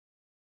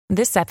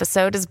This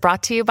episode is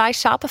brought to you by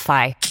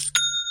Shopify.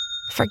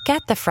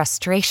 Forget the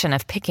frustration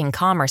of picking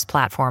commerce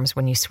platforms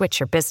when you switch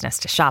your business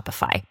to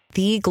Shopify,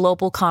 the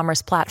global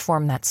commerce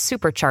platform that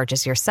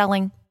supercharges your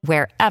selling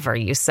wherever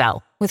you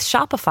sell. With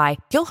Shopify,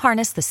 you'll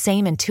harness the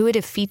same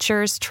intuitive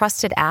features,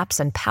 trusted apps,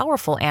 and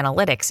powerful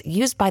analytics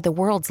used by the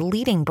world's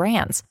leading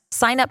brands.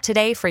 Sign up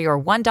today for your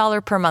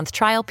 $1 per month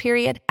trial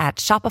period at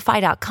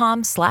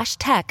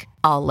shopify.com/tech,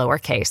 all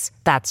lowercase.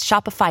 That's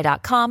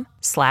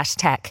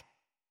shopify.com/tech.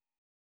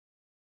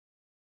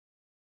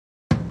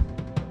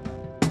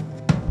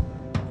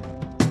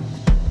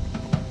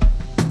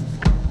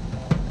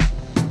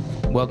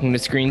 Welcome to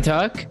Screen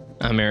Talk.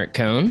 I'm Eric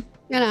Cohn.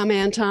 And I'm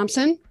Ann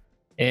Thompson.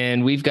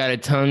 And we've got a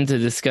ton to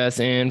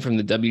discuss, Ann, from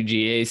the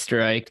WGA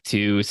strike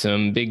to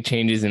some big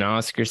changes in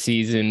Oscar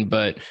season.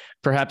 But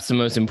perhaps the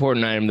most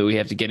important item that we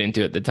have to get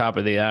into at the top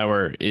of the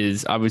hour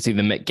is obviously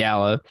the Met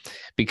Gala,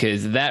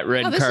 because that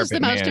red carpet, this is the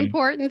most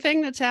important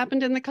thing that's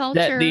happened in the culture.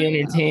 That the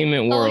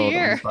entertainment world.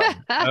 Year.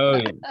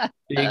 Oh, yeah.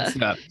 Big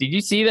stuff. Did you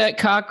see that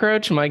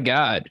cockroach? My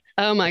God.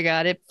 Oh, my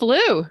God. It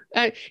flew.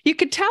 You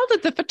could tell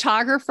that the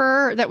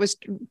photographer that was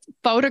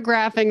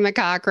photographing the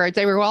cockroach,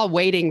 they were all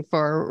waiting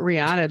for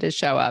Rihanna to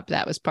show up.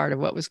 That was part of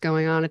what was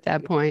going on at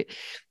that point.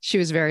 She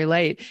was very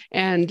late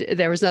and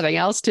there was nothing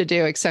else to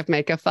do except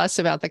make a fuss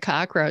about the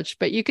cockroach.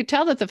 But you could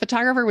tell that the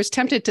photographer was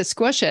tempted to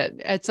squish it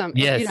at some,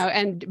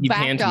 and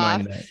backed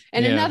off.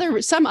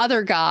 And some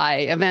other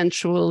guy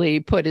eventually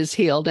put his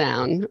heel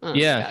down.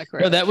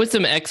 No, that was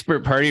some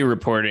expert party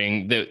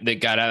reporting that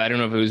got out. I don't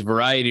know if it was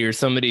Variety or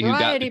somebody who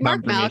got the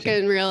Mark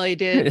Malkin really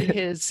did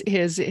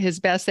his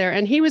best there.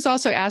 And he was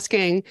also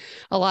asking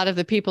a lot of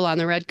the people on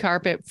the red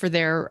carpet for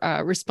their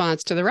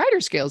response to the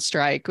Writers Guild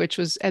strike,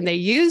 and they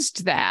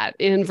used that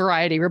in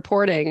Variety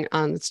reporting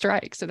on the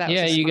strike. So that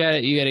was you got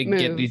to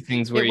get these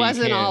things where it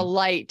wasn't all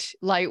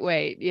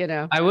lightweight,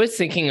 I was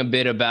thinking a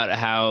bit about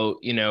how,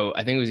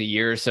 I think it was a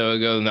year or so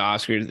ago in the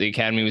Oscars, the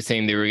Academy was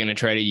saying they were going to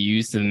try to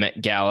use the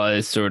Met Gala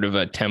as sort of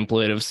a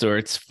template of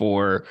sorts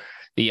for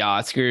the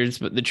Oscars.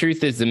 But the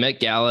truth is the Met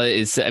Gala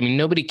is,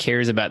 nobody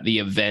cares about the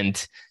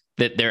event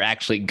that they're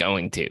actually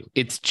going to.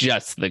 It's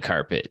just the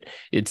carpet.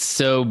 It's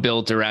so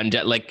built around,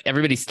 like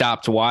everybody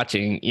stopped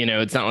watching,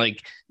 it's not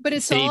like, but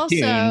it's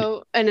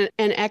also an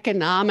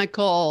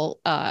economical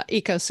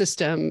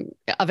ecosystem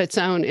of its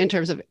own in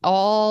terms of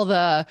all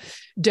the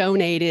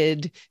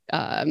donated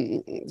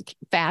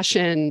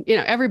fashion.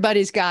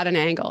 Everybody's got an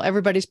angle.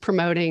 Everybody's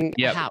promoting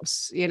a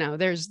house.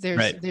 There's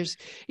an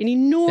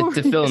enormous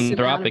it's a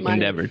philanthropic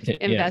endeavor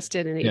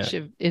invested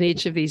in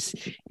each of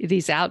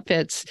these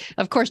outfits.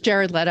 Of course,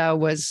 Jared Leto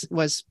was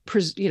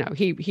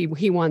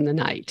he won the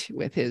night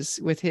with his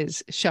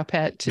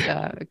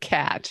Chopette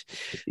cat.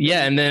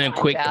 Yeah, and then a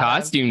quick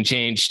costume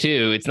change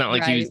too. It's not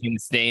like he was going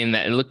to stay in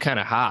that. It looked kind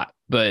of hot,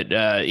 but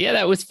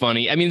that was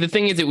funny. The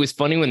thing is, it was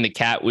funny when the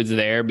cat was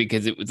there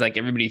because it was like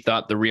everybody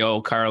thought the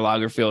real Karl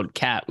Lagerfeld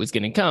cat was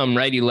going to come,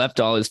 right? He left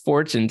all his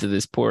fortune to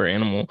this poor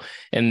animal,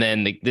 and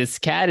then this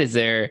cat is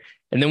there.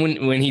 And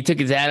then when he took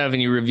his hat off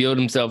and he revealed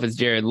himself as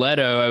Jared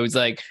Leto, I was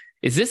like,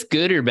 is this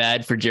good or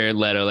bad for Jared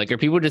Leto? Like, are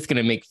people just going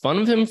to make fun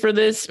of him for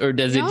this, or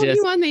does it just? He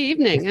won the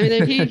evening.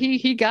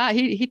 He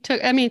took.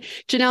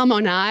 Janelle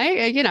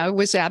Monáe,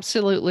 was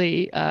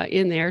absolutely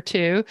in there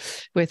too,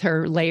 with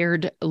her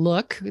layered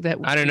look. That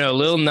I don't know,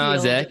 Lil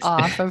Nas X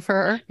off of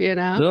her.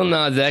 Lil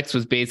Nas X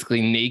was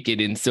basically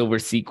naked in silver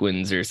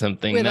sequins or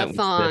something with a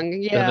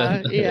thong.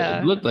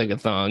 It looked like a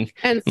thong.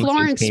 And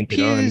Florence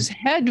Pugh's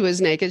head was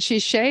naked. She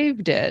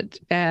shaved it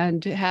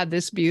and had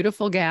this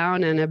beautiful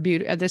gown and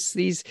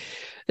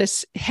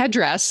this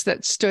headdress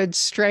that stood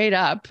straight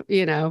up,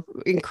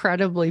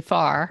 incredibly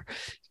far.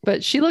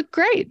 But she looked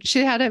great.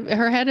 She had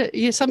her head.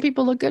 Some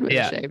people look good with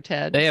a shaved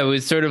head. Yeah, it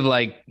was sort of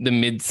like the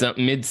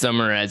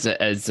midsummer as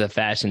a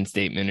fashion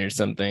statement or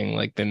something,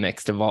 like the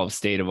next evolved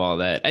state of all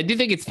that. I do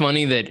think it's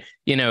funny that,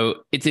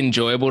 it's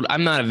enjoyable.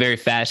 I'm not a very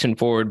fashion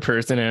forward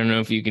person. I don't know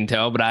if you can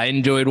tell, but I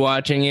enjoyed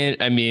watching it.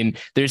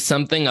 There's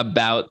something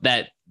about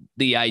that,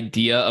 the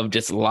idea of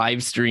just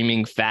live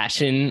streaming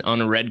fashion on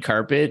a red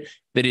carpet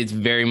that is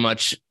very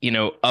much,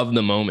 of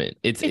the moment.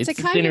 It's a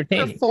kind of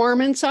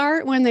performance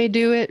art when they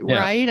do it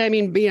right.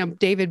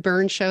 David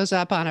Byrne shows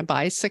up on a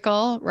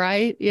bicycle,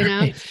 right?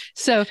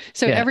 So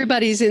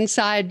everybody's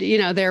inside,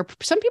 there.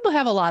 Some people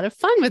have a lot of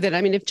fun with it.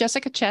 If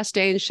Jessica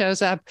Chastain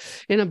shows up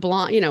in a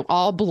blonde,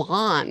 all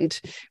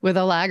blonde with a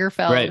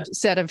Lagerfeld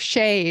set of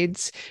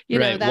shades,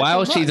 that's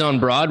while she's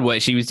on Broadway,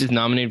 she was just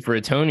nominated for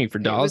a Tony for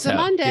Doll's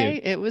House.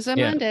 It was a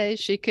Monday.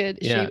 She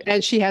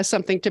has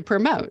something to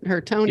promote,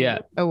 her Tony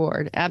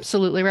Award.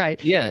 Absolutely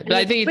right. Yeah, but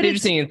I think it's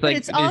interesting. It's like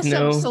it's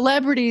also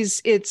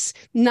celebrities. It's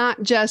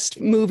not just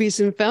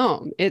movies and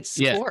film. It's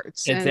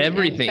sports. It's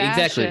everything.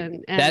 Exactly.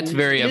 That's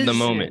very of the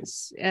moment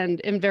and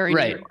very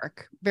New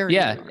York. Very New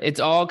York. It's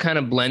all kind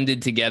of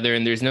blended together,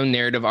 and there's no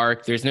narrative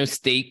arc. There's no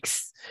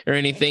stakes. or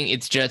anything.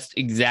 It's just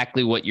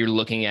exactly what you're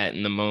looking at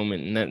in the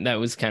moment. And that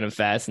was kind of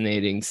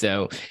fascinating.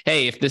 So,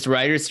 hey, if this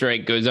writer's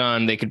strike goes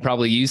on, they could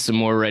probably use some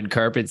more red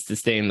carpets to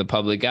stay in the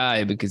public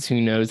eye, because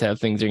who knows how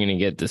things are going to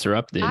get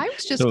disrupted. I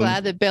was just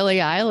glad that Billie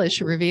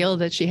Eilish revealed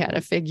that she had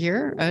a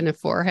figure and a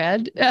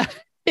forehead.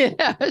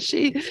 Yeah,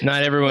 she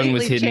not everyone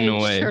was hidden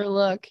away. Her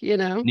look,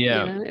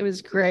 Yeah, it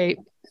was great.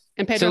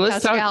 And Pedro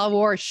Pascal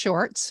wore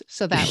shorts,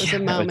 so that was a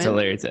moment. That's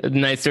hilarious. A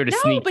nice sort of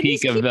sneak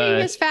peek of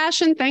his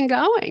fashion thing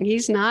going.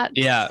 He's not.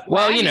 Yeah.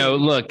 Well,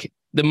 look,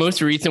 the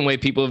most recent way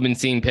people have been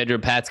seeing Pedro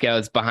Pascal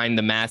is behind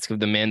the mask of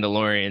the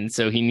Mandalorian.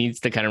 So he needs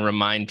to kind of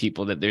remind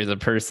people that there's a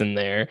person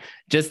there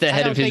just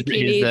ahead of his.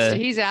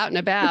 He's out and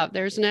about.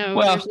 There's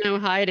no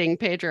hiding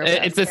Pedro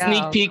Pascal. It's a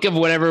sneak peek of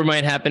whatever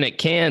might happen at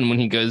Cannes when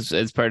he goes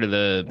as part of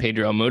the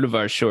Pedro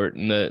Almodovar short.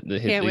 And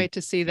can't wait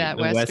to see that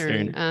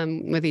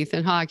Western with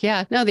Ethan Hawke.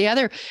 Yeah. No, the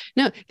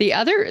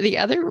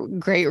other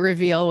great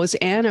reveal was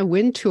Anna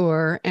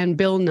Wintour and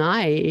Bill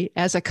Nighy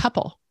as a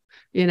couple.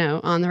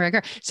 On the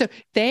record. So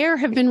there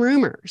have been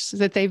rumors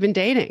that they've been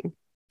dating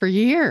for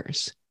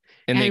years.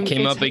 And they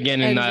came up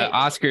again in the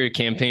Oscar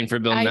campaign for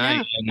Bill Nighy.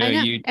 I know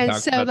you and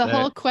talked so about the that.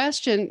 whole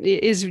question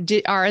is,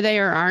 are they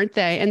or aren't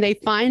they? And they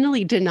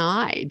finally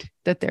denied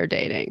that they're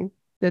dating,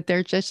 that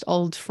they're just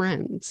old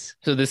friends.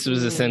 So this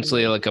was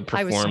essentially like a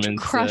performance. I was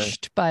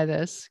crushed by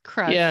this.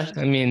 Yeah,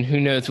 I mean,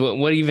 who knows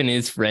what even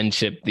is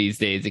friendship these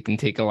days? It can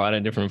take a lot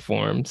of different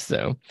forms.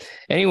 So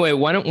anyway,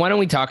 why don't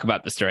we talk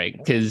about the strike?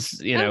 Because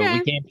we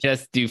can't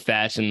just do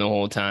fashion the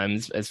whole time.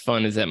 As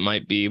fun as that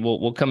might be,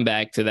 we'll come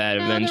back to that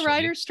eventually. The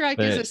writer's strike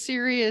is a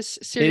serious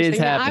it is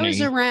thing. happening. I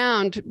was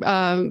around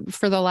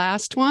for the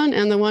last one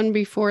and the one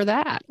before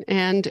that,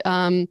 and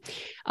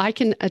I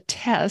can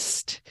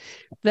attest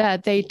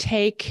that they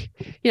take,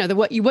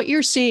 what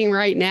you're seeing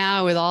right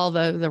now with all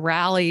the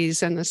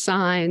rallies and the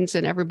signs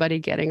and everybody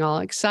getting all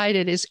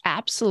excited is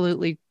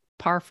absolutely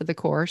par for the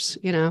course,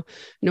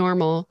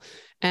 normal.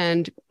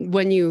 And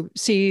when you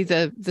see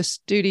the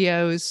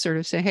studios sort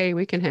of say, hey,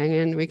 we can hang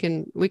in, we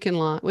can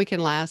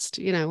last,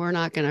 we're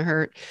not going to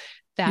hurt.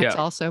 That's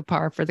also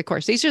par for the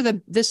course. This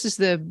is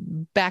the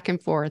back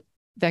and forth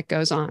that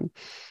goes on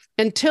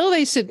until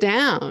they sit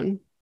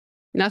down.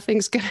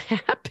 Nothing's going to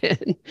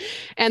happen.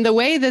 And the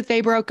way that they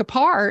broke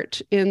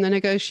apart in the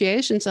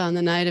negotiations on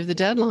the night of the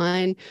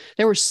deadline,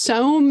 there were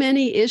so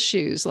many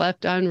issues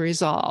left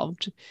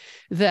unresolved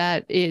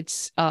that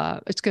it's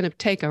going to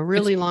take a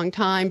really long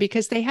time,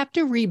 because they have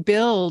to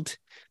rebuild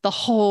the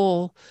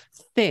whole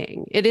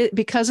thing. It is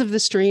because of the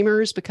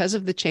streamers, because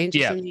of the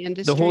changes in the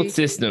industry. The whole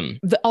system.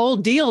 The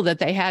old deal that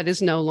they had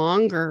is no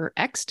longer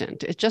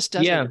extant. It just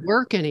doesn't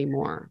work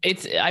anymore.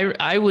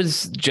 I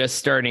was just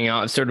starting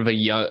out, sort of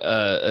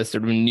a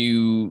sort of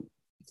new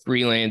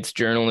freelance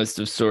journalist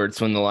of sorts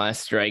when the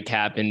last strike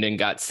happened, and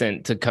got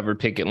sent to cover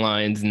picket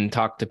lines and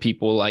talk to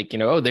people like,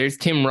 there's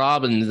Tim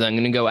Robbins. I'm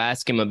going to go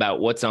ask him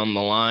about what's on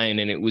the line.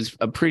 And it was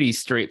a pretty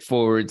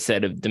straightforward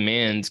set of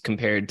demands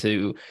compared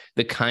to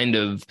the kind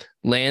of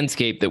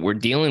landscape that we're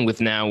dealing with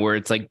now, where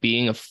it's like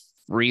being a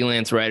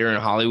freelance writer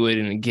in Hollywood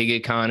in a gig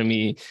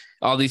economy.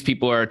 All these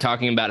people are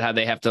talking about how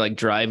they have to like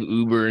drive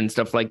Uber and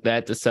stuff like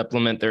that to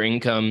supplement their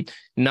income,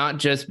 not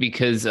just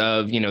because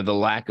of, the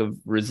lack of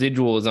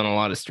residuals on a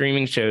lot of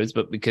streaming shows,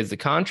 but because the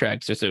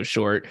contracts are so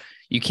short.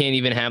 You can't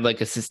even have like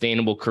a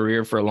sustainable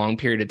career for a long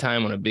period of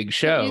time on a big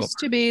show. It used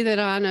to be that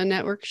on a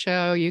network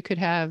show, you could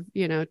have,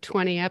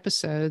 20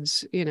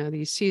 episodes,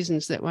 these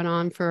seasons that went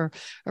on for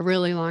a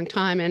really long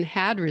time and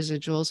had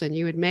residuals, and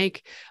you would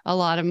make a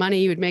lot of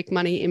money. You would make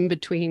money in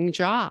between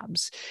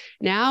jobs.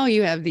 Now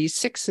you have these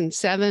 6 and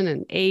 7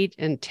 and 8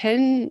 and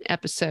 10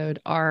 episode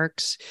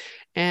arcs.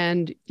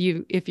 And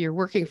if you're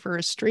working for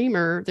a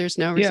streamer, there's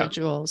no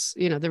residuals.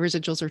 The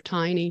residuals are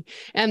tiny.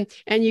 And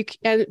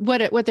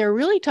what they're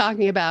really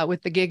talking about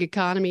with the gig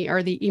economy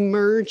are the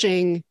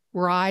emerging,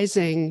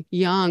 rising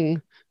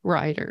young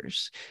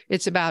writers.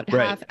 It's about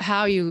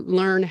how you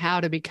learn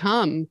how to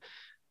become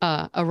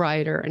a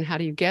writer, and how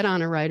do you get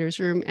on a writer's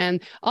room,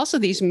 and also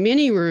these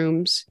mini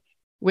rooms,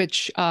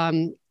 which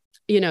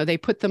they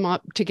put them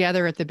up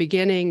together at the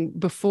beginning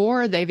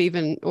before they've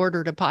even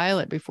ordered a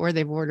pilot, before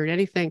they've ordered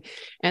anything.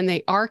 And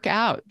they arc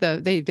out,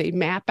 they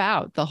map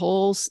out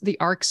the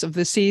arcs of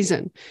the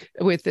season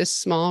with this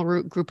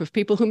small group of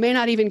people who may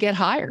not even get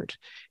hired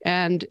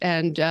and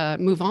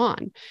move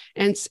on.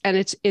 And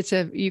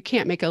you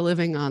can't make a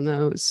living on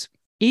those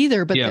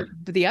either. But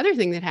the other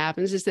thing that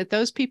happens is that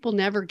those people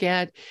never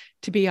get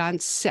to be on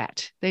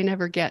set. They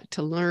never get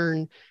to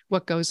learn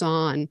what goes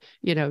on,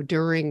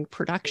 during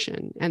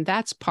production. And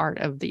that's part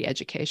of the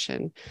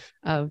education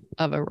of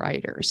a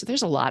writer. So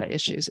there's a lot of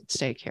issues at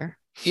stake here.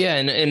 Yeah.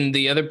 And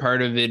the other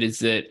part of it is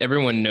that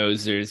everyone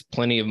knows there's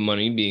plenty of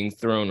money being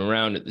thrown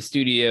around at the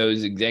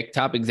studios.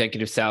 Top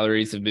executive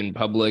salaries have been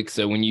public.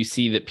 So when you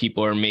see that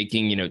people are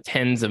making,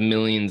 tens of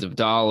millions of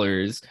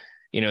dollars,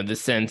 the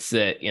sense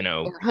that,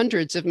 or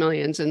hundreds of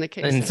millions in the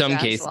case in of some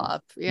cases.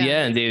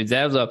 And David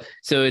Zaslav.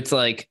 So it's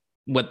like,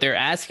 what they're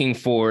asking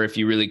for, if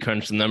you really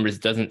crunch the numbers,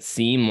 doesn't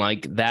seem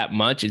like that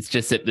much. It's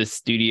just that the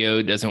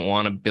studio doesn't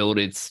want to build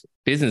its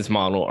business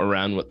model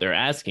around what they're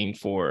asking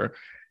for.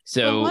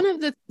 So one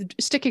of the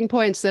sticking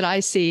points that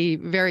I see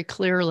very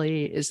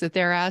clearly is that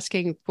they're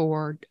asking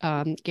for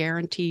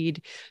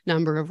guaranteed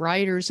number of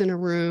writers in a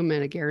room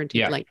and a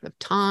guaranteed length of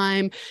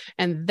time.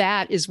 And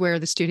that is where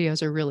the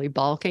studios are really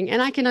bulking.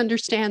 And I can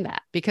understand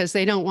that because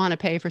they don't want to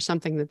pay for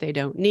something that they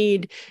don't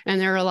need.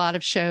 And there are a lot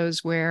of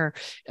shows where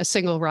a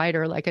single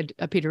writer like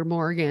a Peter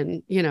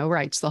Morgan,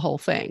 writes the whole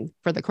thing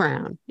for The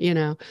Crown.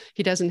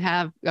 He doesn't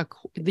have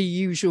the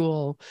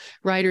usual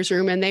writer's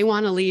room, and they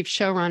want to leave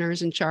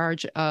showrunners in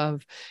charge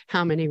of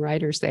how many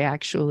writers they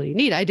actually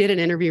need. I did an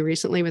interview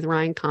recently with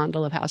Ryan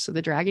Condal of House of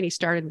the Dragon. He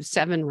started with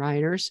 7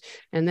 writers,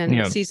 and then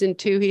in season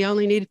 2, he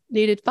only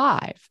needed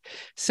 5.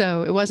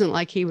 So it wasn't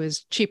like he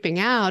was cheaping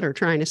out or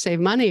trying to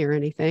save money or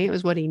anything. It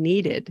was what he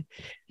needed.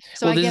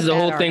 So well, this is the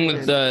whole thing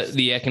with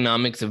the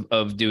economics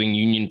of doing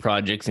union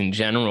projects in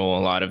general.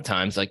 A lot of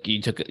times, like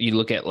you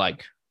look at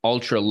like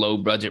ultra low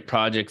budget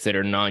projects that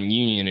are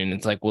non-union, and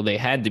it's like, well, they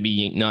had to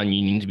be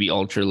non-union to be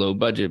ultra low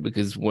budget,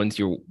 because once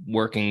you're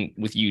working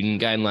with union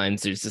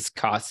guidelines, there's this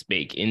cost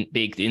baked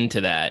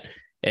into that.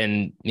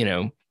 And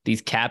these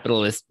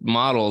capitalist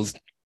models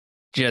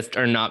just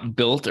are not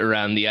built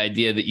around the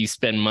idea that you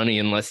spend money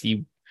unless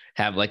you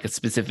have like a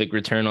specific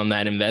return on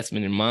that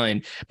investment in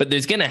mind. But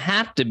there's going to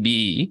have to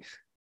be,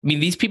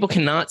 these people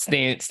cannot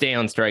stay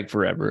on strike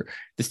forever.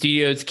 The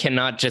studios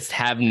cannot just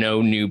have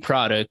no new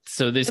product.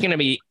 So there's going to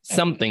be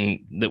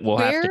something that will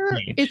have to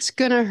change. Where it's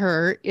going to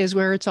hurt is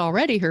where it's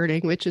already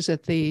hurting, which is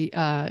at the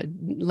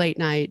late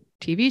night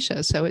TV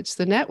shows. So it's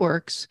the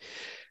networks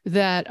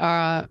that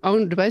are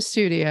owned by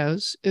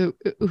studios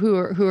who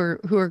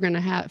are going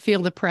to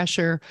feel the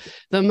pressure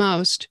the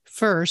most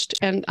first.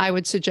 And I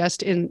would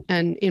suggest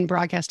in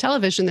broadcast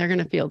television, they're going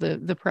to feel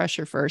the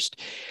pressure first.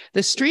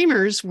 The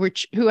streamers,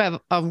 who have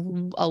a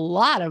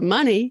lot of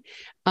money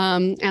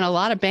and a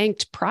lot of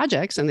banked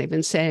projects, and they've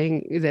been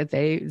saying that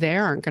they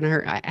aren't going to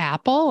hurt.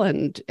 Apple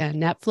and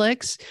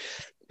Netflix.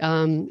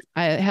 I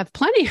have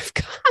plenty of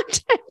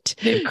content.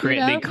 They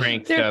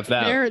crank stuff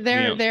out.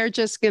 They're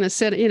just going to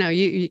sit.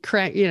 You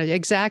crank.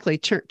 Exactly.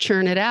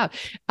 Churn it out.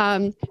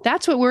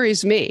 That's what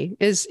worries me.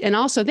 And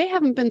also they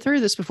haven't been through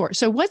this before.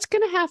 So what's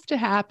going to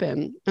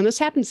happen, and this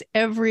happens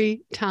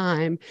every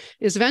time,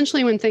 is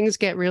eventually when things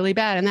get really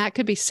bad, and that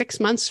could be 6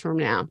 months from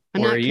now.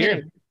 I'm not kidding.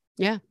 Year.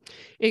 Yeah.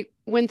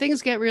 When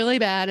things get really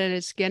bad and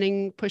it's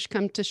getting push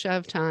come to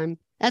shove time,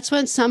 that's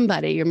when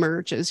somebody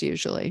emerges,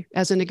 usually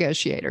as a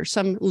negotiator,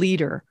 some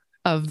leader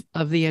of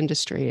the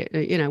industry.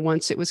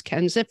 Once it was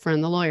Ken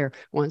Zifrin, the lawyer.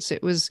 Once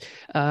it was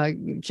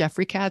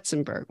Jeffrey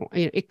Katzenberg.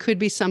 It could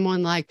be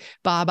someone like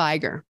Bob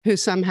Iger, who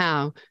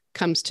somehow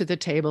comes to the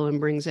table and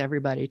brings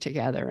everybody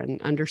together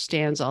and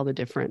understands all the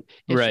different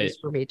issues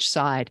from each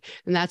side.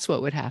 And that's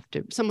what would have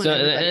to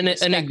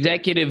an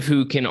executive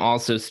who can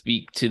also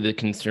speak to the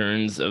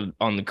concerns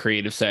on the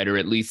creative side, or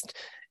at least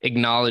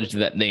acknowledge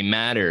that they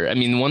matter.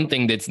 One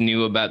thing that's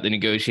new about the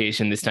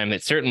negotiation this time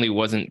that certainly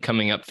wasn't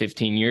coming up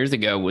 15 years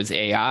ago was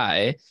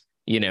AI.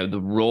 The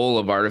role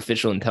of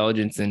artificial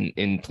intelligence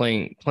in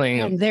playing.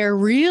 And they're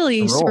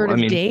really sort of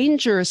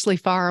dangerously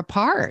far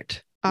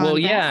apart. Well,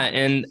 yeah,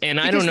 and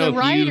I don't know if the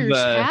writers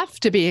have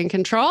to be in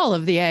control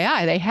of the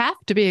AI. They have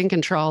to be in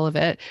control of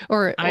it,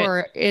 or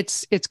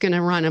it's going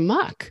to run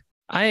amok.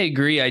 I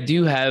agree. I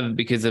do have,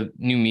 because of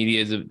new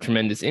media is of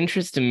tremendous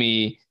interest to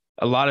me,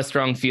 a lot of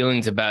strong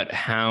feelings about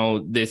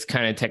how this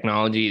kind of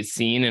technology is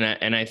seen.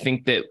 And I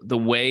think that the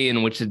way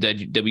in which the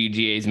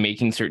WGA is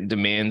making certain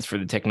demands for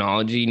the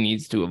technology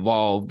needs to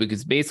evolve,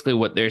 because basically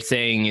what they're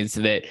saying is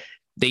that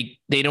they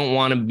don't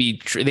want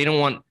they don't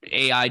want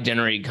AI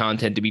generated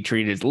content to be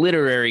treated as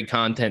literary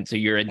content. So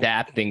you're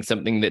adapting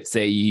something that,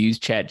 say, you use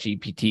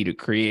ChatGPT to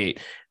create.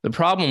 The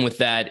problem with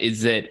that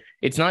is that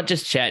it's not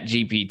just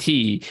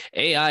ChatGPT.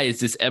 AI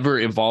is this ever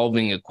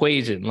evolving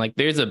equation. Like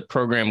there's a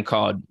program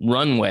called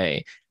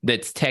Runway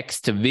that's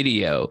text to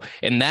video,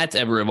 and that's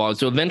ever evolved.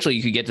 So eventually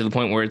you could get to the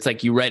point where it's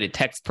like you write a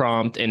text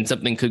prompt and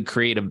something could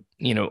create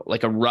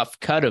like a rough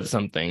cut of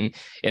something,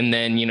 and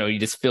then you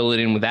just fill it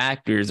in with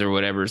actors or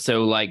whatever.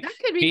 So like that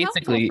could be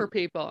helpful for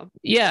people.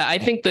 Yeah, I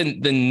think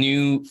the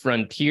new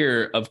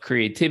frontier of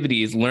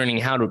creativity is learning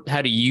how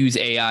to use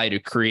AI to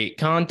create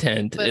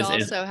content, but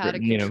also how to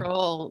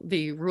control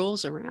the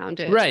rules around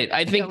it. Right.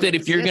 I think that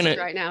if you're gonna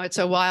right now, it's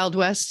a Wild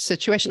West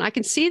situation. I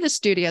can see the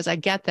studios. I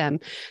get them.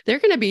 They're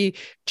going to be.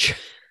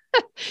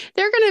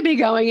 They're going to be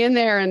going in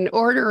there and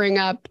ordering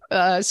up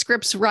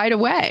scripts right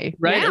away.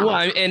 Right. Now.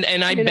 Well,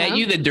 and I bet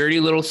you the dirty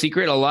little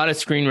secret, a lot of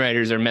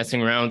screenwriters are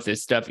messing around with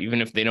this stuff,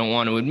 even if they don't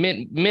want to admit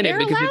it,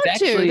 because it's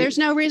actually, there's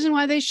no reason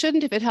why they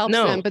shouldn't if it helps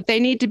them, but they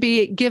need to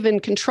be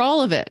given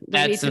control of it.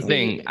 That's the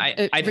thing. I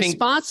think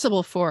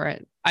responsible for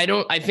it.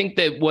 I think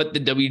that what the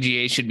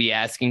WGA should be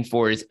asking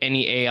for is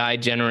any AI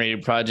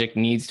generated project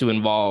needs to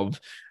involve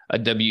a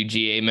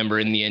WGA member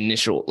in the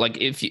initial, like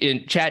if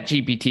in Chat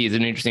GPT is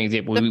an interesting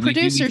example. The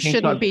producers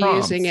shouldn't be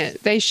using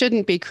it. They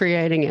shouldn't be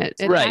creating it.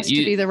 It has to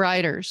be the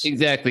writers.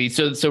 Exactly.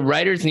 So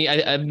writers need,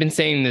 I've been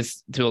saying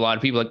this to a lot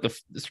of people, like the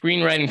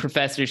screenwriting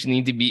professors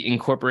need to be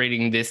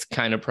incorporating this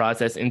kind of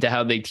process into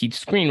how they teach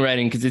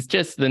screenwriting, because it's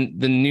just a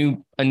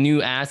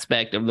new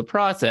aspect of the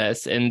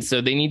process. And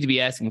so they need to be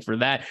asking for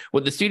that.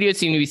 What the studios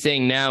seem to be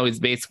saying now is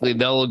basically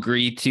they'll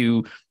agree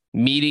to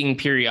meeting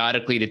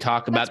periodically to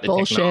talk about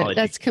the technology.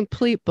 That's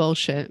complete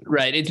bullshit.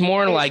 Right. It's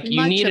more like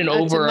you need an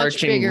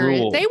overarching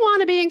rule. They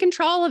want to be in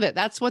control of it.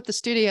 That's what the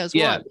studios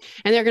want.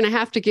 And they're going to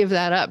have to give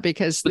that up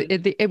because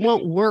it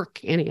won't work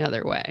any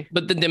other way.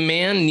 But the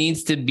demand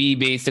needs to be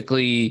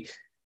basically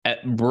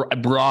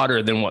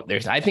broader than what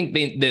there's. I think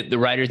the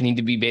writers need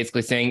to be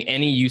basically saying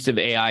any use of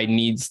AI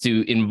needs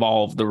to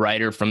involve the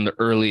writer from the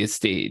earliest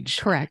stage.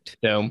 Correct.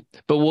 So,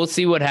 but we'll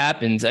see what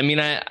happens. I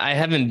mean, I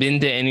haven't been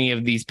to any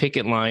of these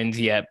picket lines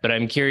yet, but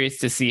I'm curious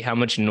to see how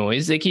much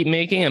noise they keep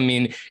making. I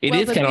mean, it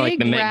is kind of like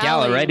the Met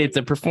Gala, right? It's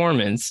a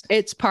performance.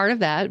 It's part of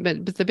that,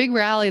 but the big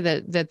rally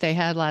that they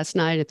had last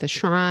night at the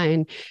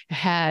Shrine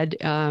had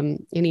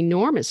an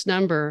enormous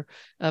number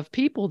of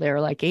people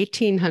there, like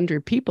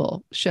 1,800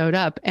 people showed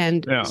up,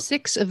 and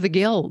 6 of the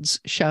guilds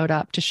showed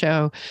up to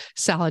show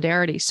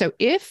solidarity. So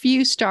if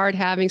you start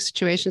having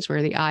situations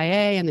where the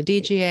IA and the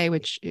DGA,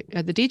 which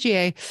the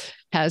DGA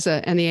has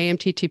and the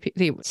AMTTP,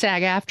 the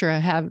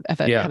SAG-AFTRA have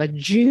a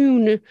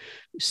June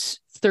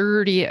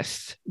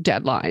 30th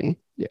deadline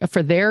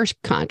for their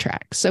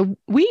contracts. So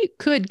we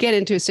could get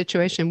into a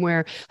situation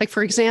where, like,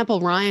 for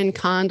example, Ryan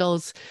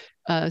Condal's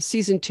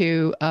season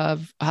 2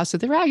 of House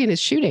of the Dragon is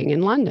shooting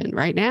in London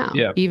right now,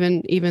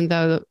 even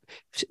though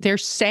they're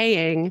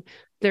saying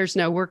there's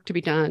no work to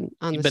be done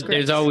on the scripts.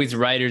 There's always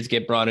writers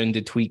get brought in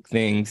to tweak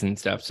things and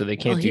stuff, so they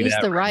can't do that.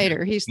 He's the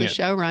writer, he's the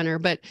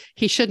showrunner, but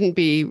he shouldn't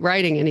be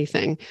writing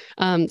anything.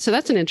 So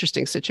that's an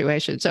interesting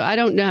situation. So I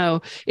don't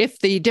know if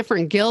the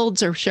different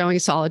guilds are showing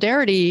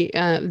solidarity,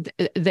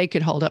 they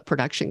could hold up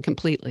production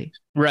completely.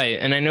 Right.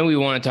 And I know we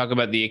want to talk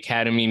about the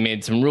Academy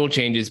made some rule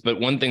changes, but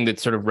one thing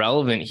that's sort of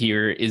relevant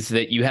here is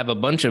that you have a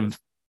bunch of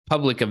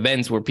public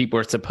events where people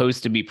are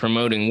supposed to be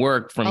promoting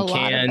work, from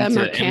Cannes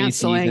to Emmy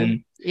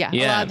season.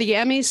 Yeah. The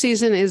Emmy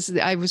season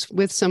I was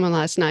with someone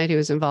last night who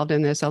was involved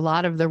in this. A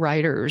lot of the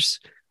writers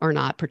are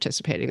not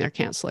participating. They're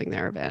canceling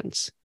their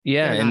events.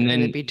 Yeah. They're not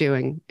going to be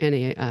doing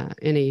any.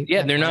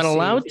 Yeah, they're not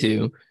allowed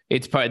to.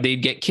 It's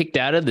they'd get kicked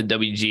out of the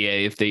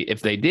WGA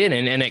if they did.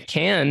 And at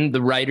Cannes,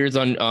 the writers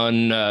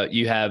on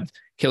you have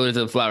Killers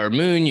of the Flower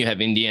Moon, you have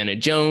Indiana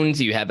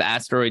Jones, you have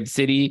Asteroid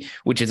City,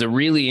 which is a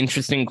really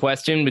interesting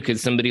question because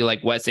somebody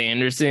like Wes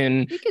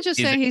Anderson, he could just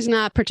say he's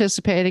not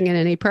participating in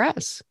any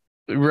press.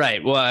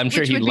 Right. Well, I'm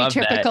sure he'd love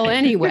that. Typical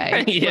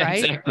anyway. Yeah, right?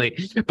 Exactly.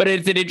 But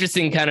it's an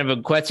interesting kind of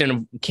a question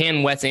of,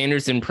 can Wes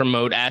Anderson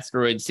promote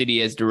Asteroid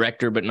City as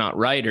director but not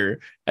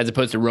writer, as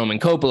opposed to Roman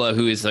Coppola,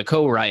 who is a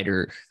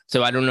co-writer.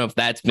 So I don't know if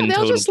that's been.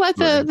 They'll just let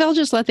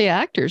the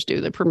actors do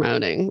the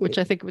promoting, which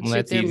I think would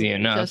suit them easy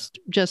enough.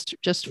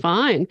 Just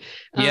fine.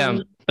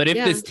 But if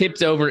this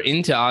tips over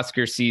into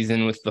Oscar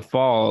season with the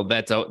fall,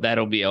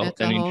 that'll be an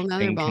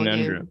interesting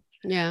conundrum.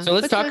 Yeah. So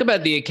let's talk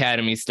about the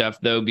Academy stuff,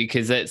 though,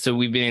 because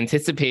we've been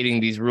anticipating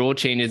these rule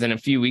changes. And a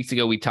few weeks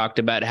ago, we talked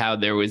about how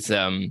there was,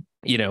 a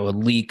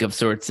leak of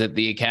sorts that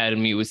the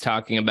Academy was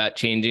talking about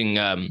changing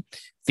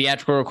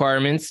theatrical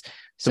requirements.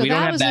 So we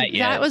don't have that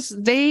yet.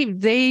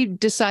 They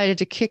decided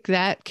to kick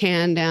that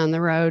can down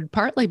the road,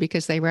 partly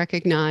because they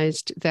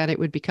recognized that it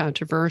would be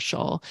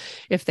controversial.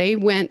 If they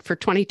went for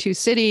 22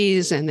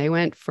 cities and they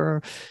went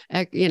for,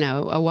 a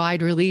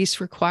wide release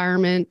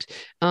requirement,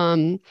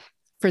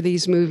 for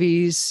these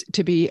movies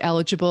to be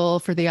eligible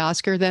for the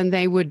Oscar, then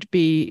they would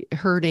be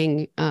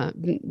hurting,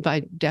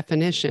 by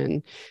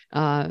definition,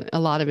 a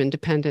lot of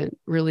independent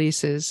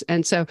releases.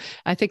 And so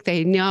I think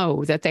they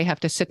know that they have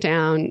to sit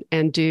down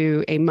and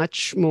do a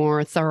much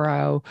more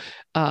thorough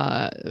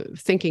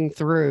thinking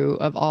through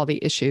of all the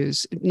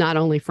issues, not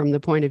only from the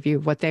point of view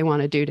of what they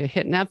want to do to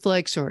hit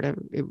Netflix or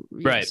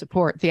to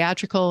support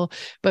theatrical,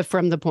 but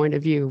from the point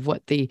of view of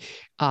what the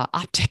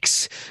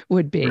optics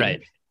would be.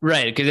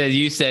 Right, because as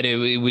you said,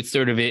 it would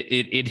sort of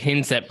it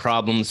hints at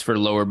problems for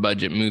lower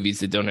budget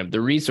movies that don't have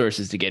the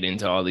resources to get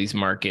into all these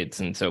markets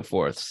and so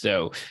forth.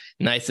 So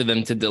nice of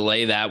them to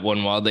delay that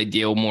one while they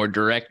deal more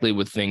directly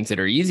with things that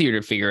are easier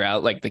to figure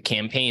out, like the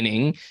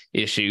campaigning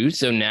issue.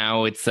 So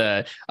now it's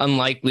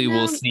unlikely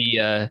we'll see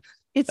an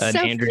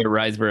Andrea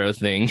Riseborough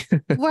thing.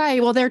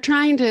 Right. Well,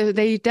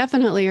 they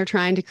definitely are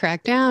trying to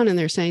crack down, and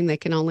they're saying they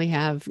can only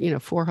have,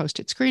 4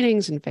 hosted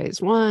screenings in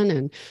phase 1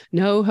 and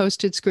no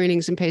hosted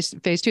screenings in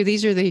phase 2.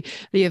 These are the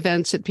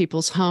events at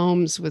people's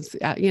homes with,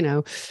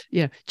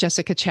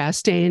 Jessica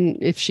Chastain,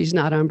 if she's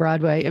not on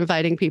Broadway,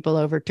 inviting people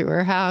over to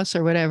her house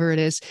or whatever it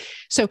is.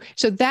 So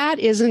that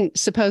isn't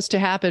supposed to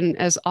happen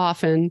as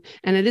often,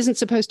 and it isn't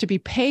supposed to be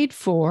paid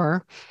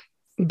for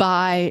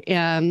by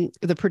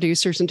the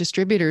producers and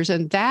distributors,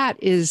 and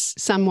that is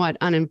somewhat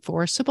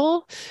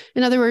unenforceable.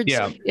 In other words,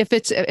 if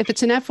it's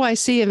an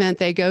FYC event,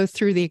 they go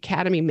through the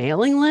Academy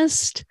mailing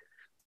list,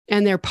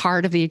 and they're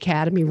part of the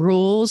Academy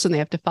rules and they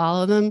have to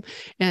follow them.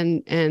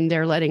 And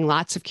they're letting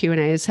lots of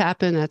Q&As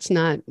happen. That's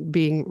not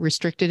being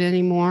restricted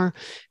anymore.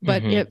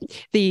 But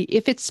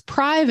if it's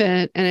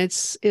private and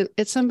it's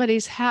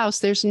somebody's house,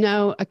 there's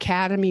no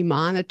Academy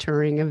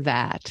monitoring of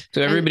that.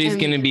 So everybody's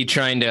going to be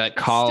trying to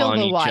call on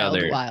each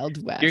other.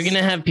 Wild West. You're going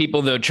to have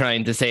people though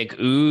trying to say,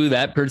 ooh,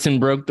 that person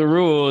broke the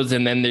rules.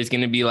 And then there's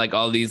going to be like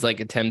all these like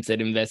attempts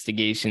at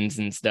investigations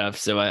and stuff.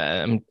 So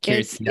I'm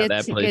curious to see how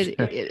that plays.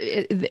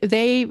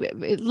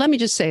 Let me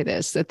just say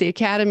this, that the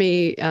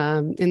Academy,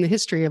 in the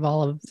history of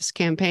all of this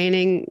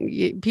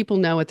campaigning, people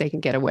know what they can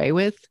get away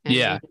with.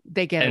 And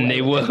they get and away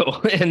they with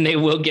will. it. And they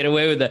will get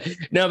away with it.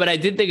 No, but I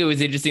did think it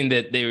was interesting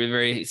that they were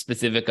very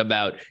specific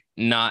about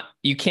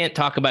you can't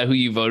talk about who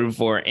you voted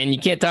for, and you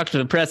can't talk to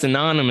the press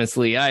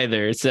anonymously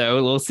either.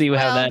 So we'll see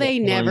how that. They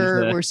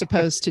never were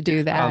supposed to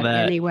do that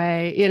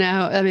anyway.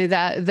 I mean,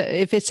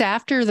 if it's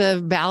after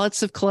the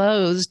ballots have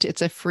closed,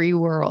 it's a free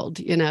world.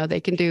 They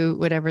can do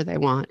whatever they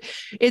want.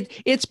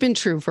 It's been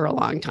true for a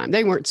long time.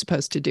 They weren't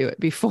supposed to do it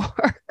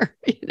before.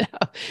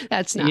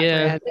 That's not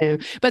brand new.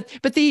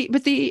 But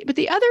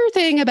the other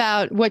thing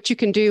about what you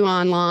can do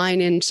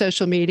online in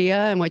social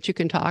media and what you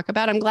can talk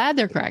about, I'm glad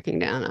they're cracking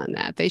down on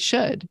that. They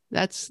should.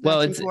 That's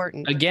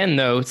important. Again,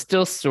 though, it's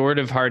still sort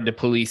of hard to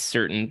police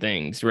certain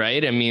things,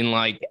 right? I mean,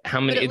 like how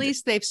many? But at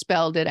least they've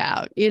spelled it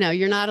out.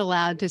 You're not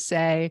allowed to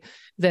say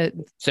that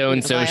so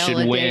and so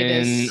should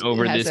win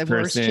over this person. Has a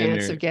worse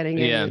chance of getting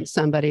it than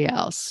somebody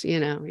else. You're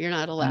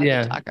not allowed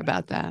to talk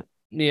about that.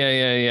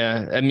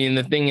 Yeah. I mean,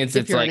 the thing is,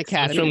 it's like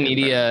social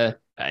media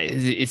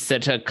is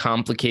such a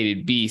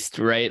complicated beast,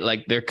 right?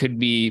 Like there could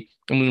be.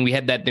 I mean, we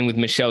had that thing with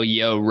Michelle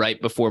Yeoh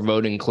right before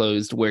voting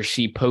closed, where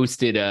she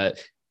posted a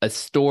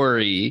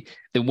story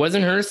that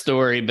wasn't her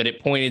story, but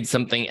it pointed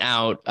something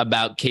out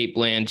about Cate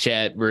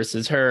Blanchett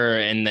versus her,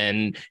 and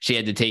then she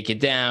had to take it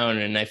down.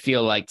 And I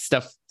feel like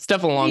stuff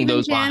along even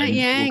those Janet lines.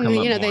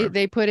 Yang,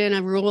 they put in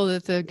a rule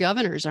that the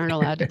governors aren't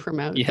allowed to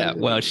promote. She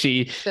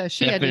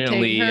had to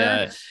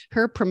take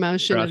her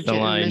promotion of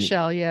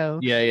Michelle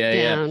Yeoh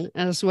down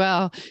as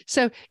well.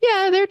 So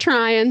they're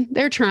trying.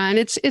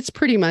 It's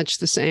pretty much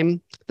the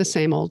same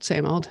old.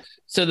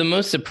 So the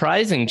most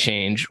surprising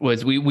change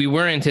was we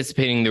were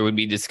anticipating there would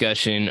be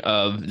discussion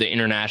of the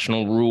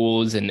international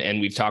rules,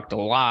 and we've talked a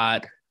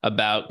lot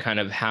about kind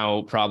of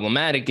how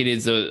problematic it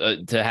is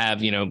to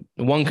have,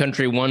 one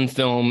country, one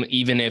film,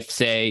 even if,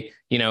 say,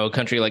 a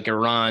country like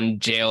Iran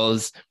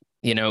jails,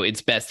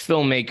 its best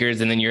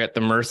filmmakers, and then you're at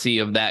the mercy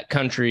of that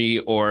country,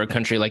 or a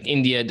country like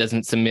India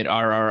doesn't submit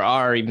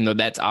RRR, even though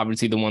that's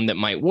obviously the one that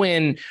might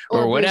win,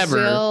 or whatever.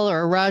 Brazil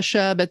or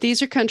Russia. But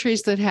these are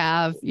countries that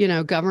have,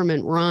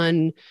 government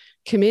run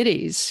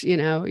committees.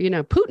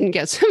 Putin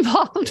gets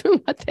involved in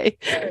what they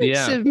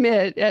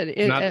submit.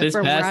 Not this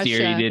from past Russia.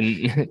 year, he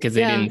didn't, because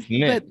they didn't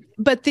submit.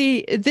 But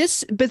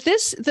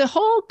the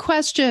whole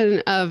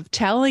question of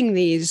telling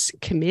these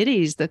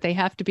committees that they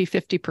have to be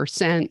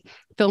 50%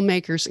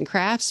 filmmakers and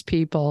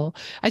craftspeople,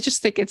 I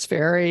just think it's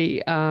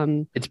very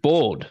it's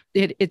bold.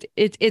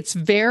 It's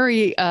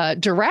very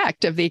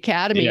direct of the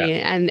Academy,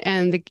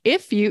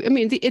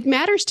 it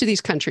matters to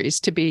these countries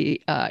to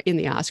be in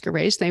the Oscar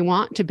race. They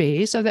want to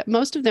be, so that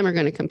most of them are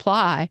going to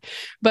comply,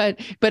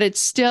 but it's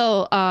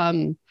still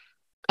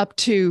up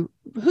to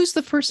who's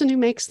the person who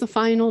makes the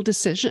final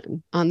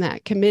decision on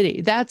that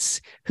committee.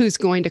 That's who's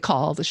going to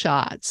call the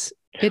shots.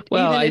 Even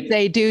if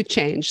they do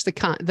change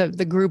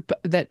the group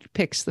that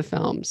picks the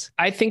films.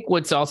 I think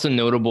what's also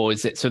notable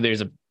is that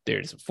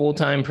there's a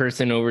full-time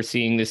person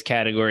overseeing this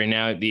category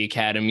now at the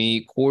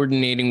Academy,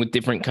 coordinating with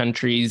different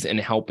countries and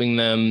helping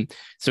them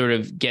sort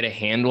of get a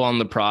handle on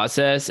the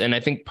process. And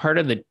I think part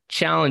of the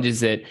challenge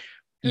is that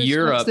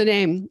Europe. What's the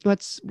name?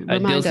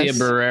 Dilcia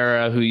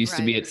Barrera, who used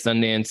to be at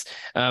Sundance.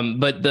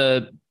 But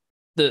the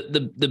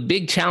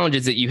big challenge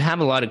is that you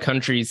have a lot of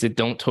countries that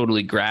don't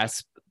totally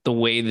grasp the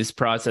way this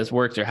process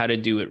works or how to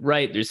do it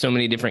right. There's so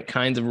many different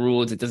kinds of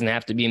rules. It doesn't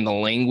have to be in the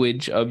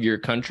language of your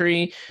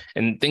country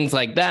and things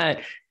like that.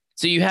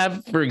 So you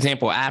have, for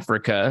example,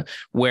 Africa,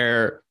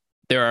 where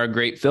there are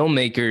great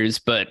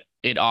filmmakers, but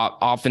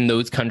often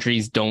those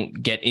countries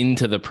don't get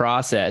into the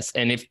process.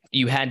 And if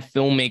you had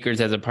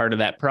filmmakers as a part of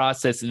that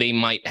process, they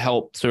might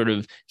help sort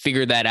of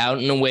figure that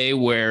out in a way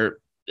where,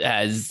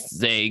 as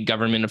say,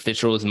 government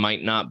officials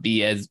might not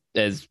be as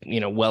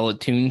well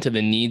attuned to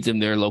the needs of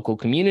their local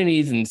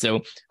communities. And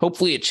so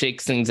hopefully it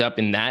shakes things up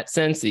in that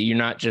sense, that you're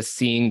not just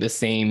seeing the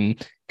same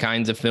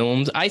kinds of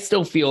films. I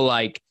still feel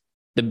like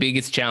the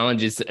biggest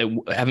challenge is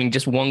having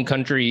just one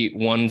country,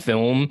 one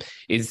film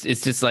is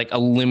just like a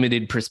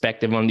limited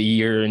perspective on the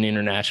year in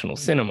international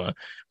cinema.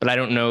 But I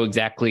don't know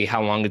exactly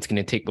how long it's going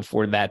to take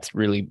before that's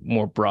really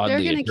more broadly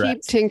addressed. They're going to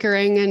keep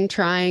tinkering and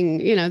trying,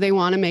 they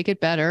want to make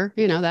it better.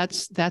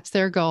 That's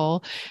their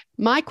goal.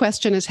 My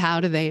question is, how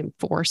do they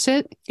enforce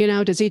it?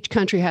 Does each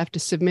country have to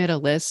submit a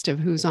list of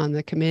who's on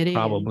the committee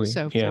Probably, and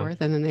so forth?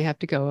 And then they have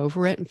to go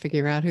over it and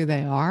figure out who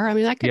they are. I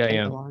mean, that could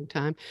take a long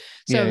time.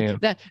 So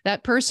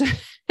that person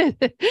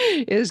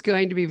is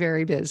going to be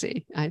very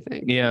busy, I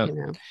think,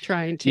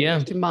 trying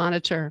to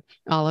monitor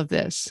all of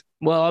this.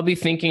 Well, I'll be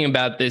thinking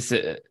about this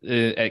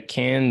at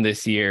Cannes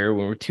this year,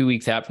 when we're 2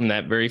 weeks out from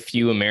that. Very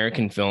few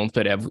American films,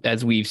 but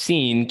as we've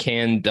seen,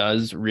 Cannes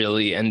does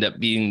really end up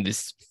being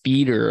this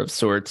feeder of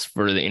sorts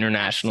for the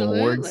international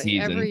award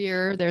season. Every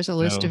year there's a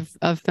list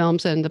of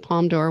films, and the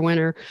Palme d'Or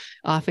winner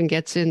often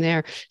gets in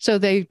there. So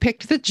they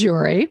picked the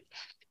jury.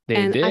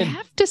 And I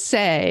have to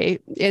say,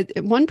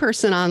 one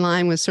person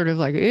online was sort of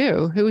like,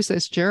 ew, who's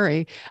this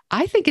jury?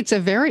 I think it's a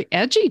very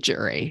edgy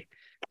jury.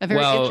 A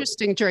very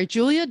interesting jury.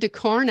 Julia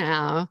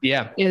Ducournau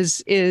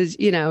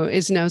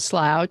is no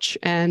slouch.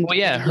 And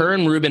her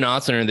and Ruben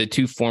Östlund are the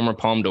two former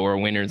Palme d'Or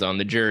winners on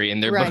the jury,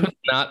 and they're both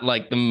not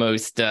like the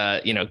most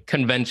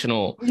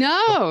conventional.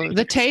 No,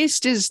 the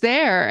taste is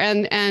there,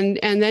 and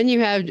then you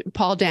have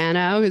Paul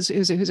Dano,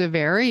 who's a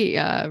very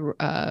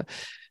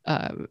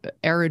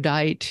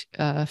erudite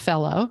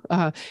fellow,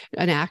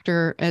 an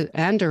actor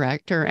and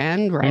director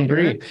and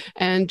writer,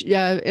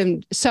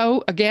 and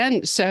so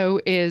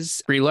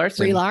is Brie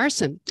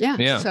Larson.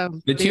 Yeah.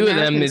 So the two of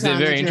them is a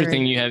very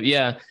interesting. You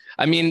have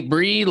I mean,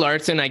 Brie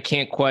Larson. I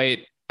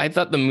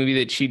thought the movie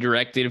that she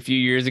directed a few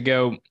years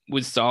ago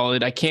was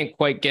solid. I can't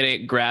quite get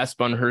a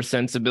grasp on her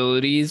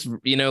sensibilities.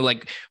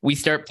 Like we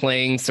start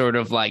playing sort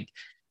of like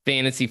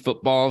fantasy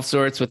football of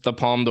sorts with the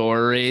Palme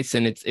d'Or race,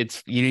 and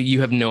it's you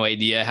have no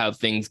idea how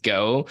things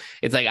go.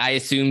 It's like, I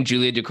assume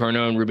Julia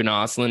Ducournau and Ruben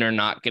Östlund are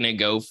not going to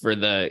go for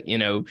the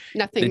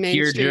nothing the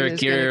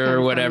tearjerker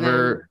or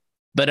whatever.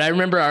 But I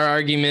remember our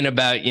argument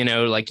about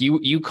like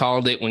you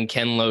called it when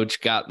Ken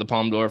Loach got the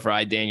Palme d'Or for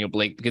I, Daniel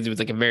Blake, because it was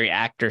like a very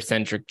actor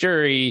centric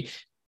jury.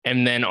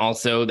 And then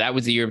also that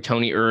was the year of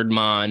Tony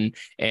Erdmann.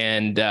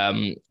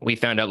 And we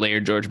found out later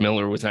George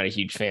Miller was not a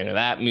huge fan of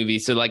that movie.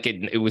 So like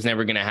it was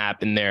never going to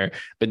happen there.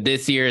 But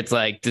this year it's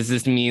like, does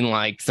this mean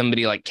like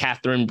somebody like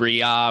Catherine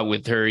Breillat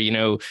with her,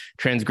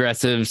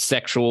 transgressive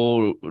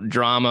sexual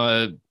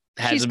drama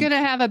she's going to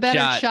have a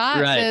better shot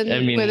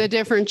than with a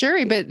different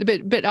jury,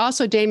 but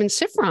also Damon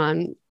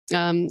Sifron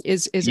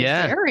is a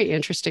very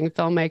interesting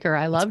filmmaker.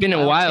 I love. It's been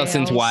a while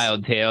since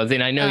Wild Tales,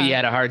 and I know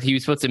he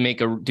was supposed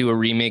to do a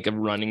remake of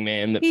Running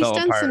Man that fell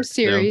apart. He's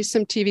done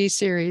some TV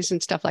series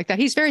and stuff like that.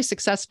 He's very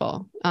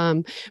successful,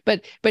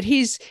 but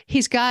he's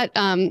got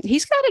an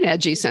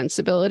edgy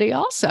sensibility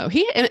also.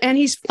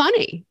 He's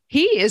funny.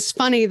 He is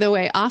funny the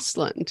way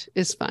Östlund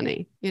is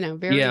funny.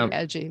 Very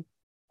edgy.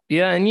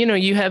 Yeah, and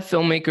you have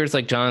filmmakers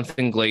like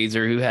Jonathan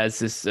Glazer, who has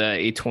this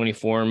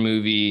A24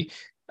 movie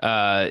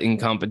in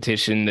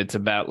competition that's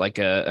about like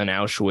an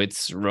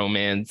Auschwitz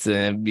romance.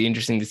 It'd be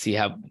interesting to see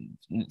how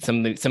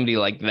somebody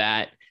like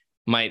that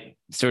might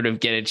sort of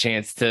get a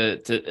chance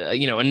to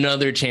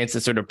another chance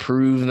to sort of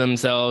prove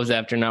themselves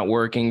after not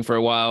working for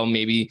a while,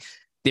 maybe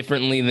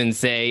differently than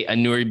say a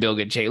Nuri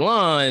Bilge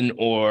Ceylan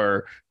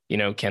or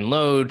Ken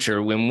Loach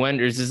or Wim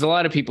Wenders. There's a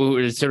lot of people who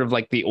are sort of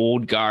like the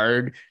old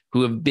guard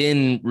who have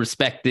been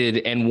respected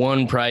and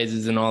won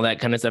prizes and all that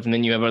kind of stuff. And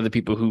then you have other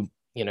people who,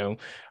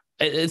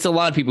 it's a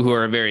lot of people who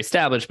are very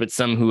established, but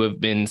some who have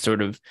been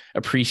sort of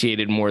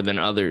appreciated more than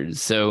others.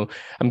 So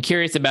I'm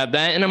curious about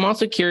that. And I'm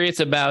also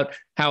curious about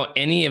how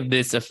any of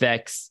this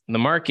affects the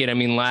market. I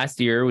mean, last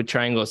year with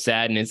Triangle of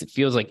Sadness, it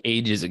feels like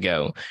ages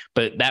ago,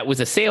 but that was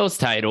a sales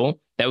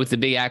title. That was the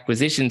big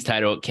acquisitions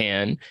title at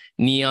Cannes.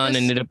 Neon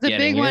ended up getting it.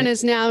 The big one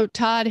is now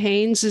Todd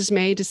Haynes'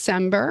 May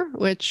December,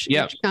 which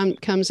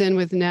comes in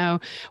with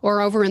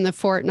or over in The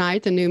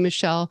Fortnight, the new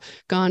Michel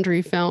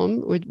Gondry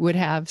film would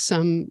have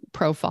some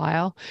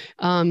profile.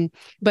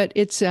 But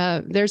it's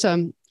there's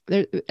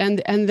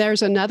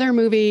another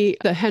movie,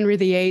 the Henry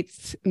VIII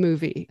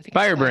movie,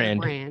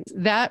 Firebrand.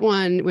 That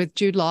one with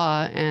Jude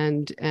Law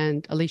and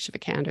Alicia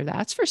Vikander,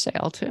 that's for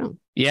sale too.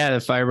 Yeah, the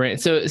Firebrand.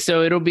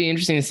 So it'll be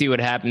interesting to see what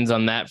happens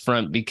on that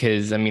front,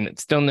 because I mean,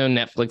 it's still no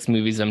Netflix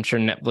movies. I'm sure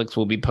Netflix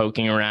will be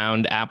poking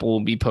around, Apple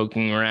will be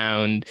poking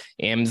around,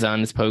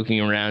 Amazon is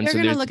poking around. They're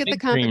going to look at the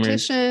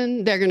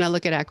competition. They're going to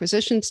look at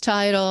acquisitions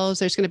titles.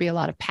 There's going to be a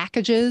lot of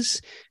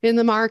packages in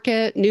the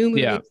market, new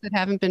movies that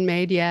haven't been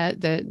made yet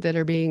that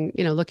are being,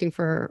 looking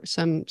for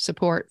some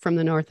support from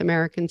the North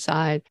American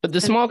side. But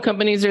the small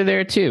companies are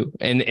there too,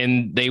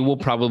 and they will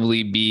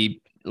probably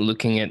be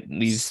looking at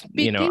these,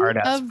 art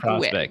house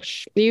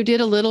prospects. You did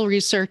a little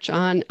research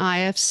on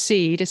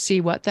IFC to see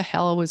what the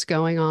hell was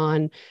going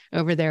on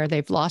over there.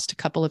 They've lost a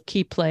couple of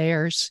key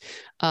players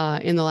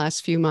in the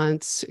last few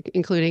months,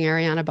 including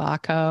Ariana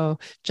Bacco,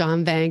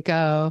 John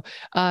Vanko.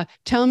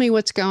 Tell me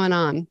what's going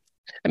on.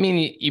 I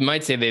mean, you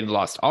might say they've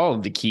lost all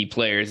of the key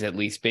players, at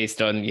least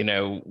based on,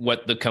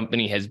 what the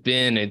company has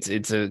been.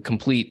 It's a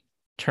complete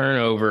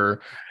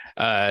turnover.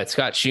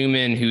 Scott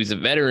Schumann, who's a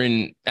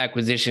veteran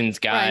acquisitions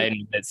guy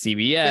at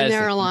CBS. Been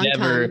there a long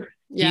time.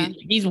 Yeah.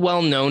 He's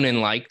well known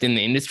and liked in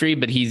the industry,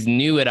 but he's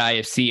new at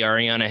IFC.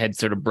 Ariana had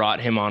sort of brought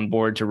him on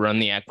board to run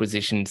the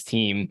acquisitions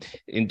team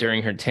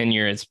during her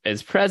tenure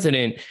as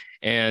president.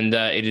 And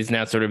it is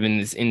now sort of in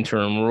this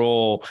interim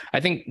role. I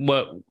think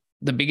what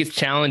the biggest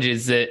challenge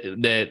is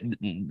that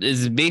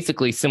is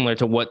basically similar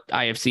to what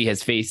IFC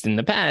has faced in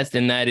the past,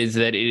 and that is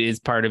that it is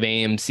part of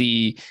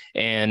AMC,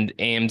 and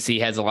AMC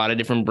has a lot of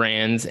different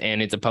brands,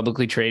 and it's a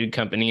publicly traded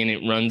company, and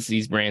it runs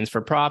these brands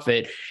for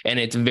profit, and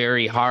it's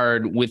very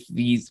hard with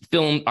these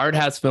art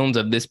house films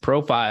of this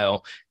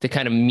profile to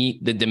kind of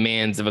meet the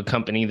demands of a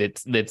company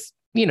that's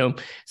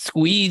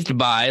squeezed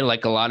by,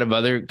 like a lot of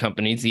other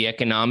companies, the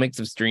economics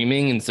of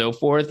streaming and so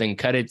forth, and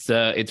cut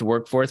its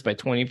workforce by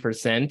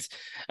 20%,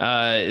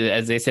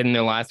 as they said in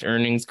their last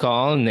earnings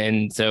call. And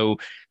then so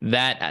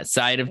that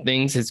side of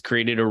things has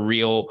created a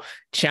real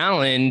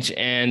challenge.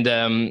 And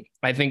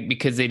I think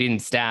because they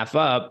didn't staff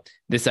up,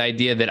 this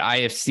idea that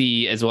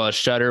IFC, as well as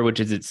Shudder, which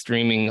is its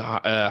streaming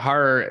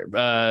horror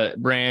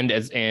brand,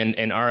 and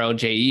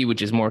RLJE,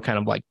 which is more kind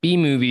of like B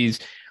movies,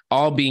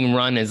 all being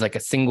run as like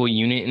a single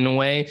unit in a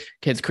way,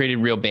 has created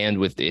real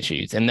bandwidth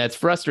issues. And that's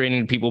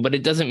frustrating to people, but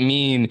it doesn't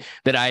mean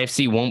that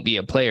IFC won't be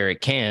a player. It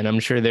can. I'm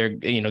sure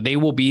they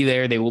will be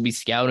there. They will be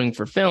scouting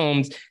for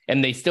films,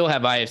 and they still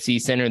have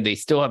IFC Center. They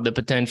still have the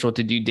potential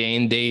to do day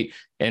and date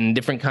and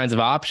different kinds of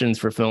options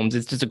for films.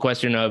 It's just a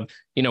question of,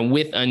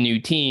 with a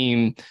new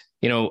team,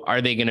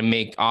 are they going to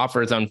make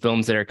offers on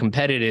films that are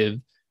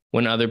competitive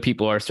when other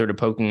people are sort of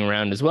poking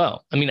around as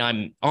well? I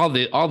mean, all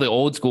the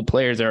old school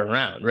players are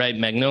around, right?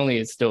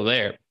 Magnolia is still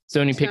there.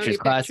 Sony Pictures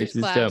Classics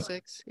is still,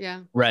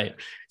 yeah, right.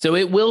 So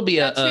it will be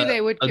a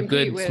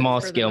good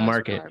small scale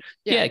market.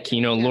 Yeah,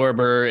 Kino yeah.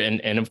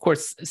 Lorber and of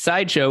course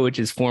Sideshow, which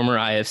is former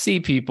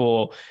IFC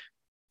people,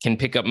 can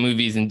pick up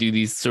movies and do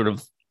these sort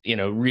of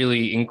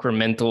really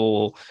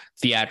incremental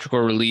theatrical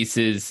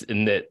releases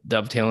and that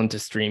dovetail into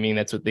streaming.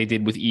 That's what they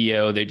did with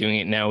EO. They're doing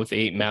it now with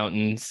Eight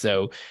Mountains.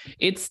 So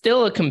it's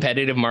still a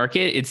competitive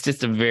market. It's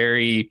just a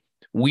very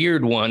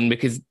weird one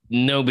because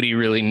nobody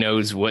really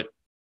knows what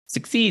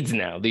succeeds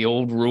now. The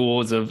old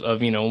rules of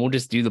we'll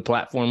just do the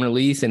platform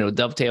release and it'll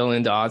dovetail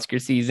into Oscar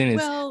season.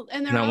 It's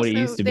and they're not what it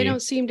used to be. They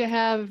don't seem to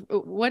have,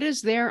 what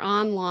is their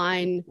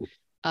online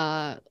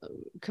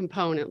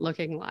component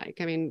looking like?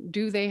 I mean,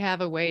 do they have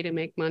a way to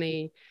make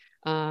money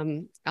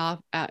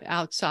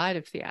outside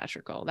of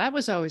theatrical? That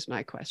was always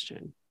my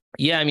question.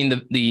 Yeah, I mean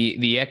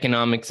the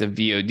economics of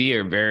VOD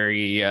are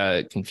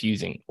very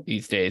confusing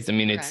these days. I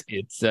mean,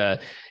 it's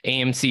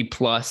AMC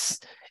Plus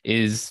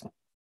is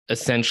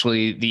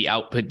essentially the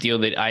output deal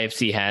that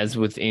IFC has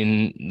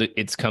within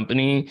its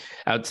company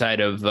outside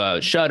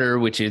of Shudder,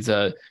 which is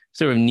a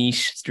sort of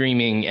niche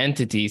streaming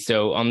entity.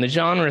 So on the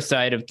genre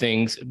side of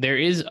things, there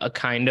is a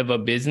kind of a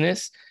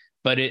business,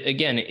 but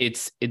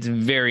it's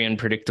very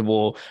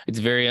unpredictable. It's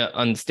very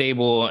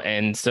unstable.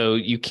 And so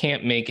you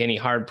can't make any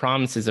hard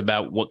promises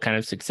about what kind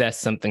of success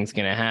something's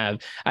going to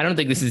have. I don't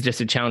think this is just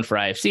a challenge for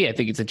IFC. I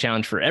think it's a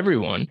challenge for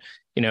everyone.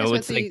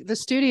 It's the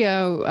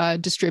studio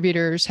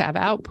distributors have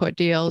output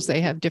deals.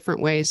 They have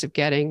different ways of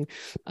getting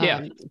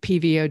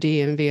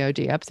PVOD and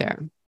VOD up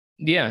there.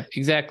 Yeah,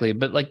 exactly.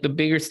 But like the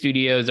bigger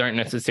studios aren't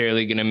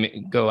necessarily going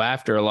to go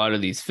after a lot of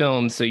these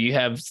films. So you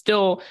have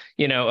still,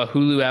 a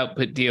Hulu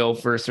output deal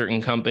for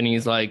certain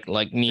companies like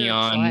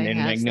Neon Searchlight and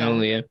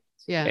Magnolia,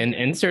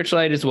 and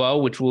Searchlight as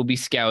well, which will be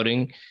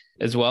scouting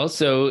as well.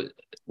 So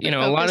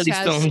a lot of these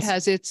films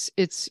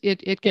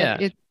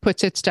it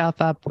puts its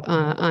stuff up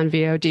on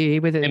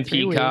VOD within and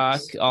 3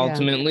 Peacock weeks.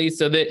 ultimately.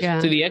 So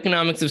the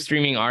economics of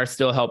streaming are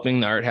still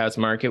helping the art house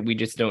market. We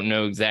just don't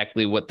know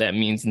exactly what that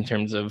means in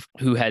terms of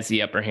who has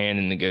the upper hand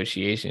in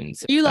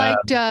negotiations. You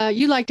liked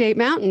Eight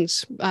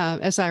Mountains,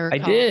 as I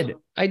recall.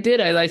 I did.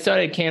 I saw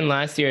it at Cannes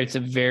last year. It's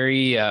a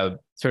very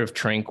sort of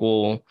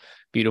tranquil,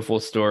 beautiful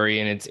story,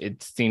 and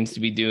it seems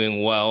to be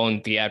doing well in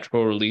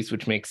theatrical release,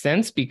 which makes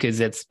sense because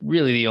that's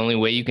really the only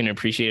way you can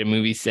appreciate a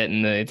movie set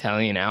in the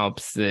Italian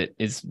Alps that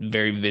is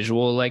very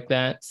visual like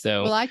that.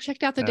 So, I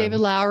checked out the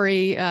David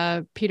Lowery,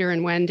 Peter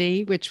and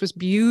Wendy, which was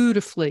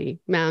beautifully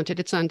mounted.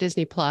 It's on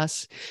Disney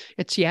Plus.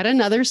 It's yet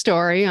another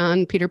story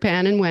on Peter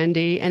Pan and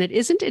Wendy, and it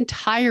isn't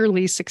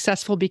entirely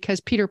successful because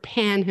Peter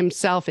Pan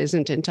himself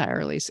isn't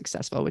entirely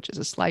successful, which is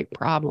a slight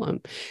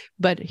problem.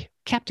 But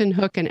Captain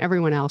Hook and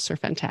everyone else are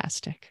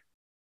fantastic.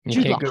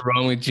 You can't go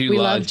wrong with Jude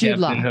Law as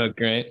Captain Hook,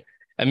 right?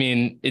 I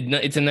mean,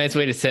 it's a nice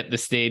way to set the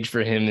stage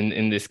for him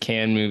in this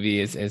Cannes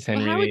movie as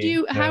Henry.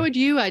 Well, how would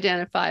you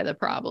identify the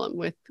problem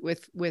with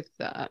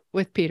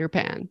Peter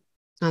Pan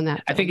on that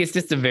film? I think it's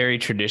just a very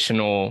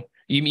traditional.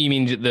 You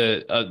mean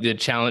the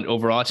challenge,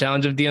 overall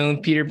challenge of dealing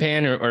with Peter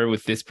Pan, or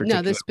with this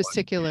particular? No, this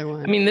particular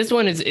one. I mean, this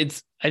one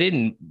is. I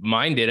didn't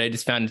mind it. I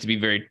just found it to be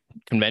very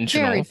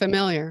conventional, very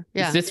familiar.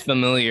 Yeah, it's just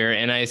familiar,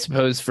 and I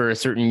suppose for a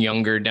certain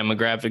younger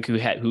demographic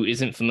who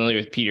isn't familiar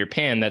with Peter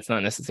Pan, that's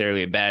not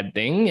necessarily a bad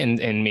thing,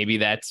 and maybe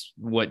that's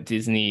what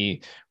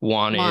Disney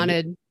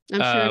wanted.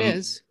 I'm sure it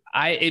is.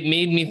 It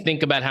made me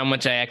think about how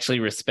much I actually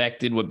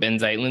respected what Ben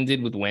Zeitlin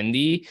did with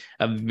Wendy,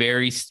 a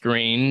very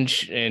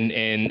strange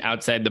and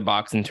outside the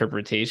box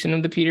interpretation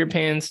of the Peter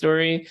Pan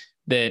story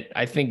that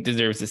I think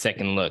deserves a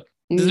second look.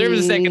 Deserves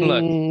a second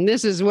look.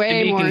 This is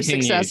way more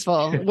continued.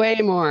 Successful.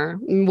 Way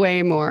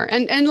more.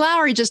 And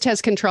Lowry just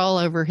has control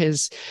over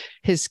his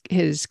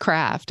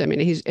craft. I mean,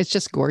 it's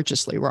just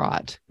gorgeously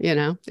wrought.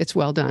 It's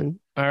well done.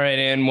 All right,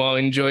 Ann. Well,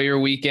 enjoy your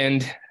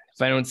weekend.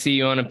 If I don't see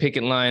you on a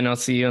picket line, I'll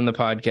see you on the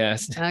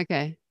podcast.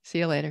 Okay. See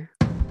you later.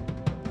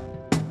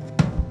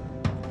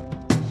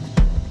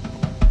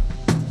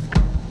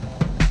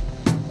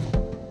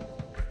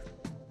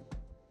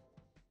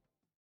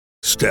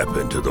 Step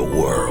into the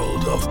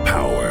world of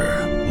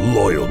power,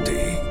 loyalty,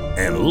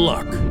 and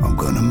luck. I'm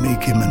going to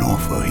make him an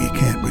offer he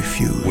can't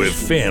refuse. With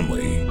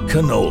family,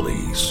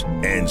 cannolis,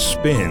 and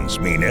spins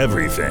mean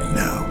everything.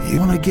 Now, you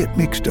want to get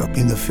mixed up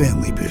in the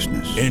family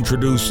business.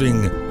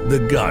 Introducing The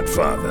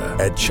Godfather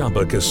at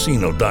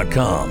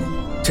ChumbaCasino.com.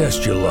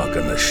 Test your luck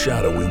in the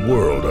shadowy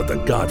world of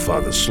The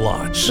Godfather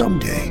slot.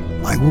 Someday,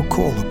 I will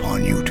call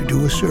upon you to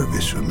do a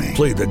service for me.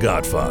 Play The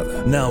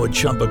Godfather, now at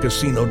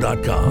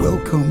ChumbaCasino.com.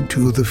 Welcome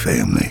to the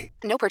family.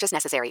 No purchase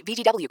necessary.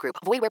 VGW Group.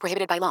 Void where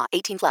prohibited by law.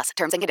 18+.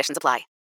 Terms and conditions apply.